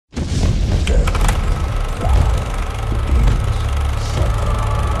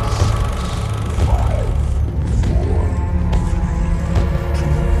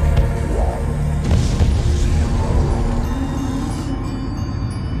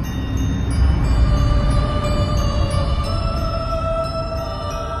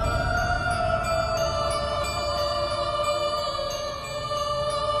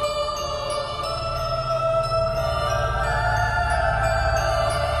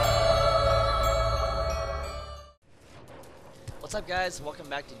What's up, guys? Welcome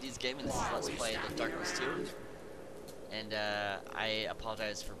back to D's Gaming. This is Let's Play The Darkness 2. And I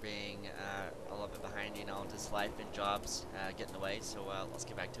apologize for being a little bit behind, you know, just life and jobs get in the way. So let's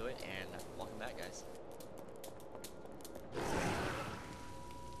get back to it, and welcome back, guys.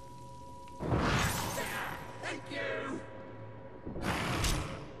 Thank you!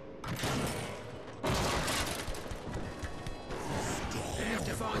 Have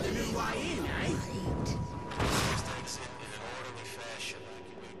to find a new way in, eh?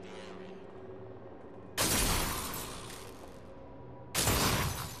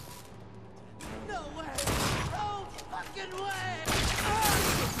 No way! No fucking way!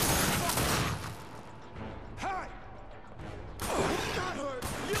 Hey! That hurt!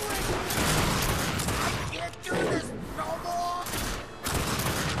 You ain't... I can't do this no more!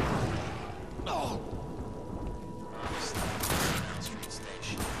 Oh!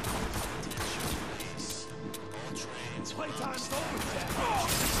 Playtime's over, Jack! Oh!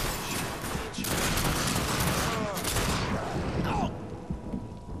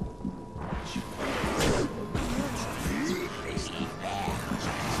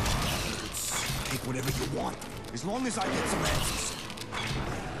 Take whatever you want, as long as I get some answers.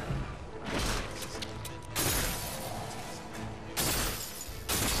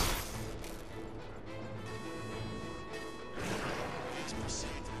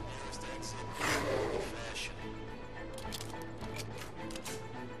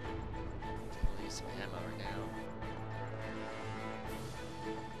 Leave some ammo now.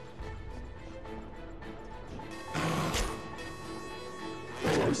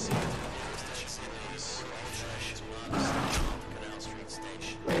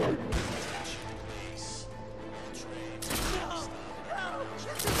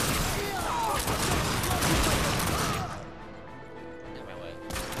 Get my way.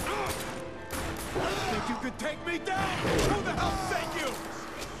 Think you could take me down? Who the hell sent you?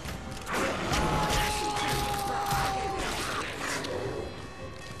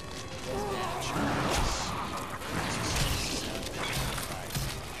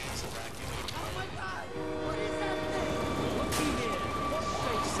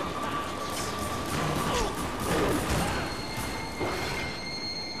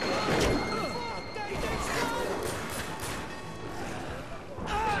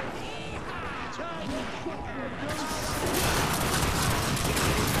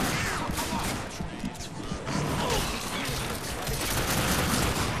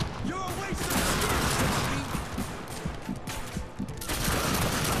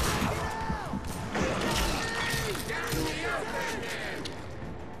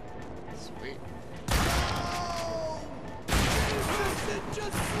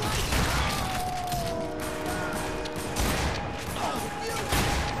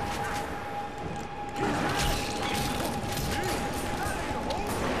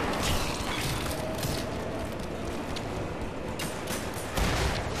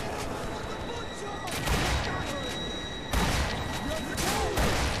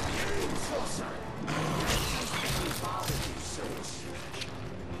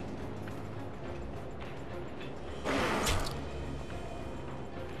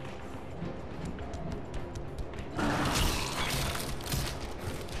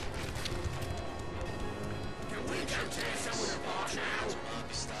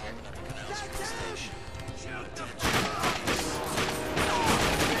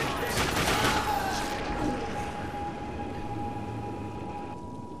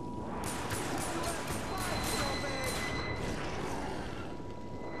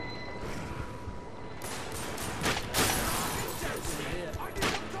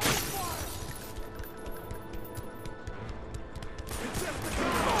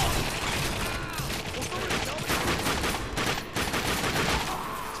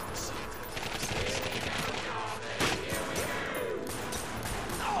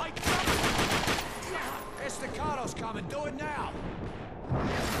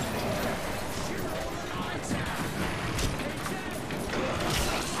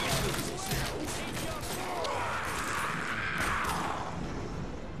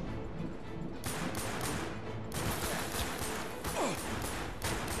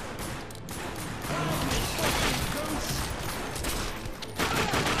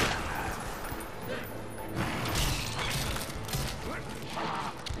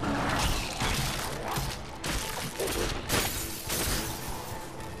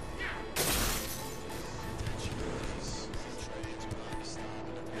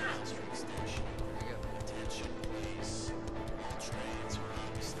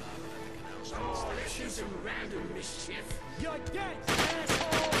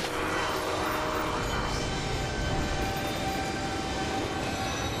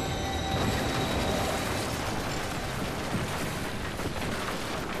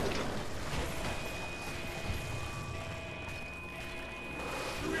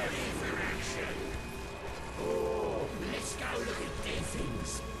 Let's go look at their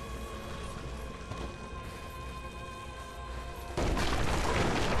things.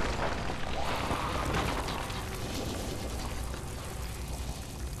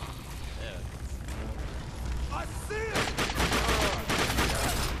 I see it!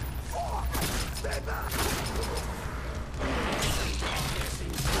 Stay back!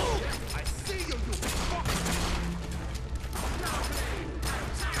 I see you, you fuck!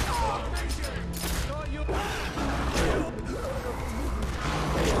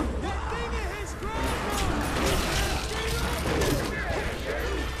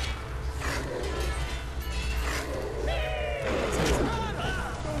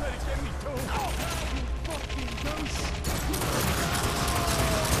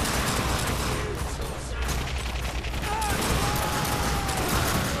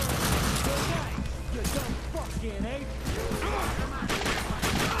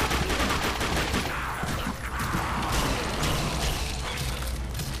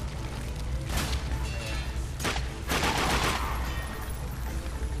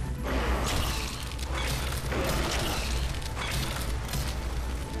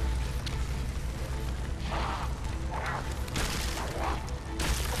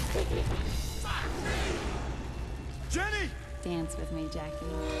 Jenny! Dance with me, Jackie.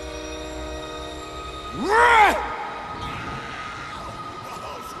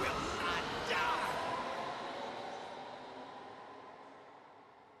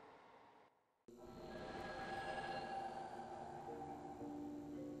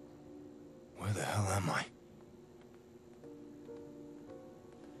 Where the hell am I?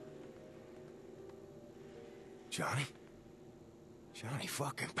 Johnny? Johnny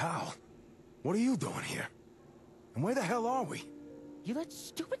fucking Powell. What are you doing here? And where the hell are we? You let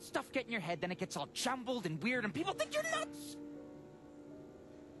stupid stuff get in your head, then it gets all jumbled and weird, and people think you're nuts!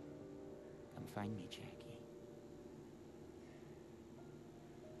 Come find me, Jackie.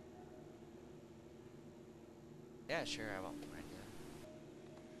 Yeah, sure, I won't find you.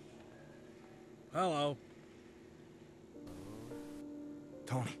 Hello.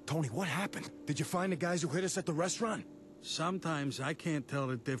 Tony, what happened? Did you find the guys who hit us at the restaurant? Sometimes I can't tell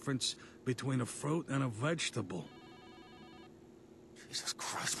the difference between a fruit and a vegetable. Jesus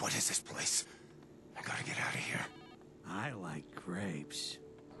Christ, what is this place? I gotta get out of here. I like grapes.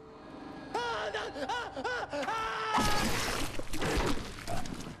 You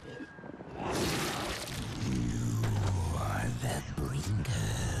are the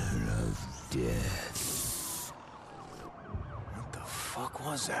bringer of death. What the fuck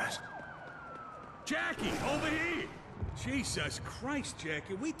was that? Jackie, over here! Jesus Christ,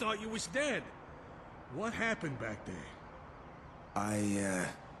 Jackie, we thought you was dead. What happened back there?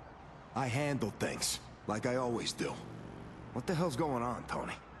 I handle things, like I always do. What the hell's going on,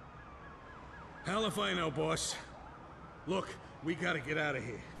 Tony? Hell if I know, boss. Look, we gotta get out of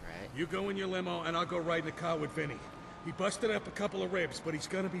here. Right. You go in your limo, and I'll go ride in the car with Vinny. He busted up a couple of ribs, but he's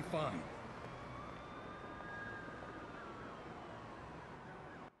gonna be fine.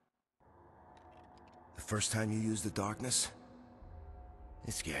 The first time you use the darkness,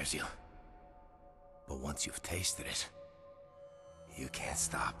 it scares you. But once you've tasted it, you can't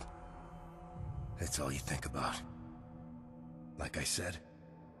stop. That's all you think about. Like I said,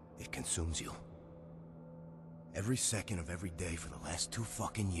 it consumes you. Every second of every day for the last 2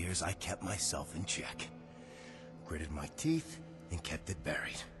 fucking years, I kept myself in check. Gritted my teeth and kept it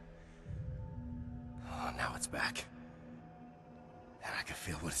buried. Oh, now it's back. And I can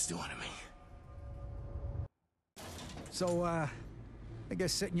feel what it's doing to me. So, I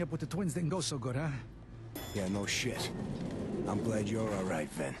guess setting you up with the twins didn't go so good, huh? Yeah, no shit. I'm glad you're alright,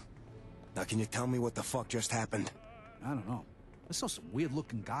 Vin. Now can you tell me what the fuck just happened? I don't know. I saw some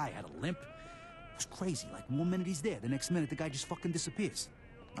weird-looking guy had a limp. It was crazy. Like, one minute he's there, the next minute the guy just fucking disappears.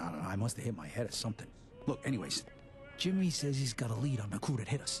 I don't know, I must have hit my head or something. Look, anyways, Jimmy says he's got a lead on the crew that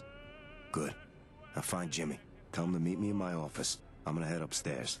hit us. Good. Now find Jimmy. Tell him to meet me in my office. I'm gonna head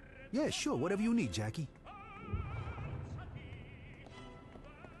upstairs. Yeah, sure, whatever you need, Jackie.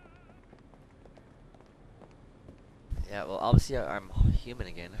 Yeah, well, obviously I'm human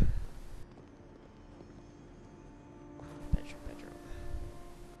again. Bedroom.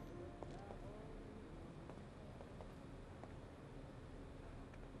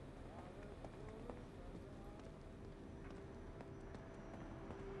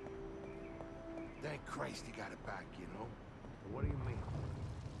 Thank Christ he got it back, you know? What do you mean?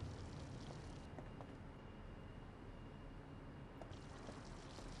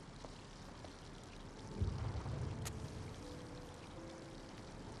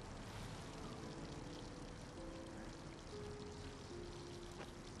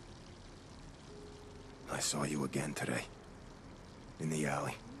 I saw you again today. In the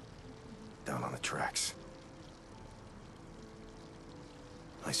alley. Down on the tracks.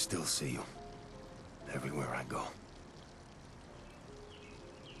 I still see you. Everywhere I go.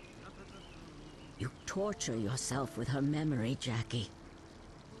 You torture yourself with her memory, Jackie.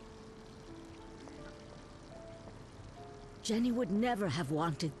 Jenny would never have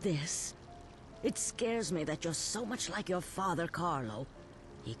wanted this. It scares me that you're so much like your father, Carlo.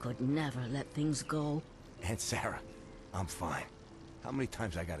 He could never let things go. Aunt Sarah, I'm fine. How many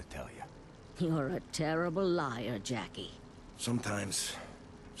times I gotta tell you? You're a terrible liar, Jackie. Sometimes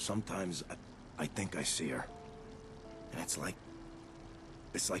I think I see her. And it's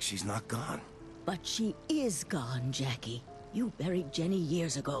like she's not gone. But she is gone, Jackie. You buried Jenny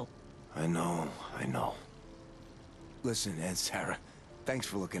years ago. I know. Listen, Aunt Sarah, thanks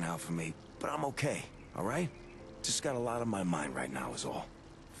for looking out for me, but I'm okay, all right? Just got a lot on my mind right now is all.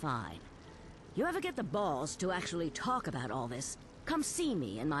 Fine. You ever get the balls to actually talk about all this, come see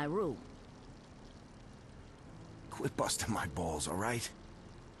me in my room. Quit busting my balls, all right?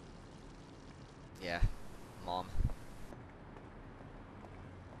 Yeah, Mom.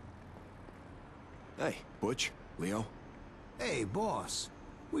 Hey, Butch, Leo. Hey, boss.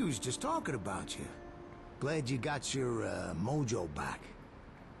 We was just talking about you. Glad you got your, mojo back.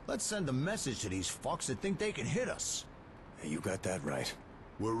 Let's send a message to these fucks that think they can hit us. Hey, you got that right.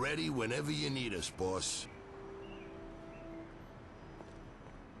 We're ready whenever you need us, boss.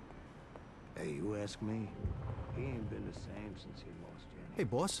 Hey, you ask me, he ain't been the same since he lost Jenny. Hey,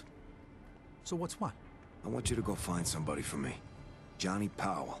 boss. So what's what? I want you to go find somebody for me. Johnny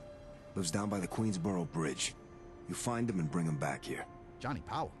Powell. Lives down by the Queensboro Bridge. You find him and bring him back here. Johnny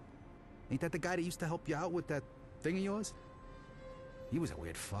Powell. Ain't that the guy that used to help you out with that thing of yours? He was a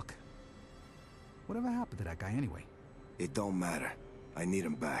weird fuck. Whatever happened to that guy anyway? It don't matter. I need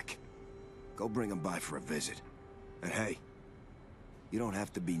him back. Go bring him by for a visit. And hey, you don't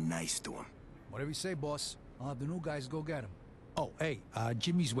have to be nice to him. Whatever you say, boss. I'll have the new guys go get him. Oh, hey,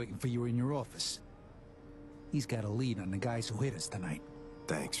 Jimmy's waiting for you in your office. He's got a lead on the guys who hit us tonight.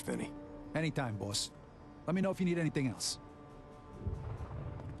 Thanks, Vinny. Anytime, boss. Let me know if you need anything else.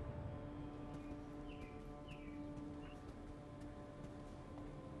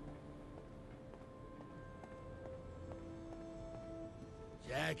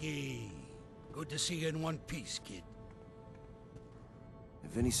 Jackie, good to see you in one piece, kid.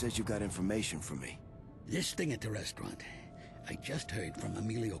 Vinny says you got information for me. This thing at the restaurant. I just heard from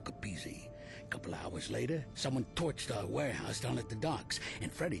Emilio Capizzi. A couple hours later, someone torched our warehouse down at the docks,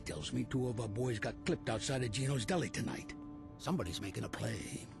 and Freddy tells me 2 of our boys got clipped outside of Gino's Deli tonight. Somebody's making a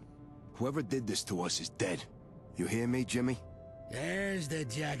play. Whoever did this to us is dead. You hear me, Jimmy? There's the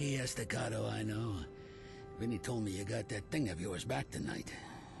Jackie Estacado I know. Vinny told me you got that thing of yours back tonight.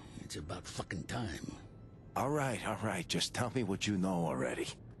 It's about fucking time. All right. Just tell me what you know already.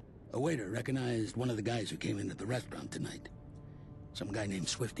 A waiter recognized one of the guys who came into the restaurant tonight. Some guy named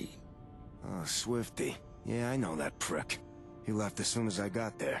Swifty. Oh, Swifty. Yeah, I know that prick. He left as soon as I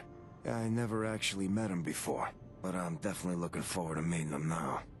got there. Yeah, I never actually met him before, but I'm definitely looking forward to meeting him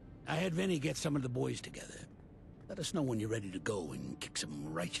now. I had Vinny get some of the boys together. Let us know when you're ready to go and kick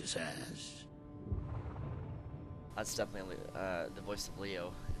some righteous ass. That's definitely the voice of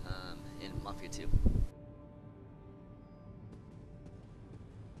Leo in Mafia 2.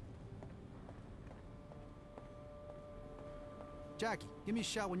 Jackie, give me a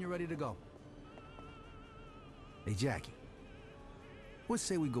shout when you're ready to go. Hey, Jackie. What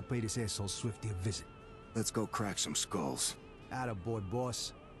say we go pay this asshole Swifty a visit? Let's go crack some skulls. Attaboy,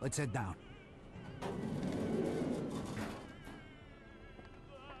 boss. Let's head down.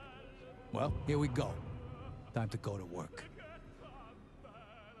 Well, here we go. Time to go to work.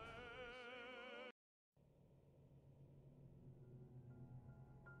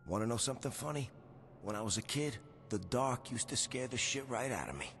 Want to know something funny? When I was a kid, the dark used to scare the shit right out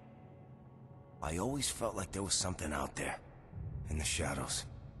of me. I always felt like there was something out there, in the shadows,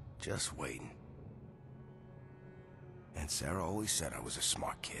 just waiting. And Sarah always said I was a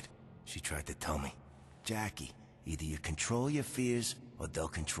smart kid. She tried to tell me, Jackie, either you control your fears or they'll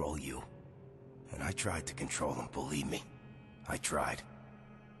control you. And I tried to control them, believe me. I tried.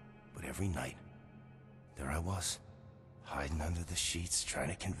 But every night, there I was, hiding under the sheets, trying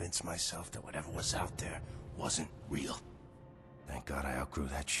to convince myself that whatever was out there wasn't real. Thank God I outgrew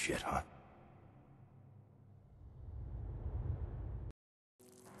that shit, huh?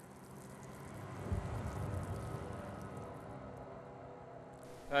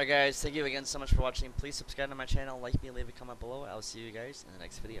 Alright guys, thank you again so much for watching. Please subscribe to my channel, like me, leave a comment below. I'll see you guys in the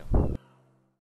next video.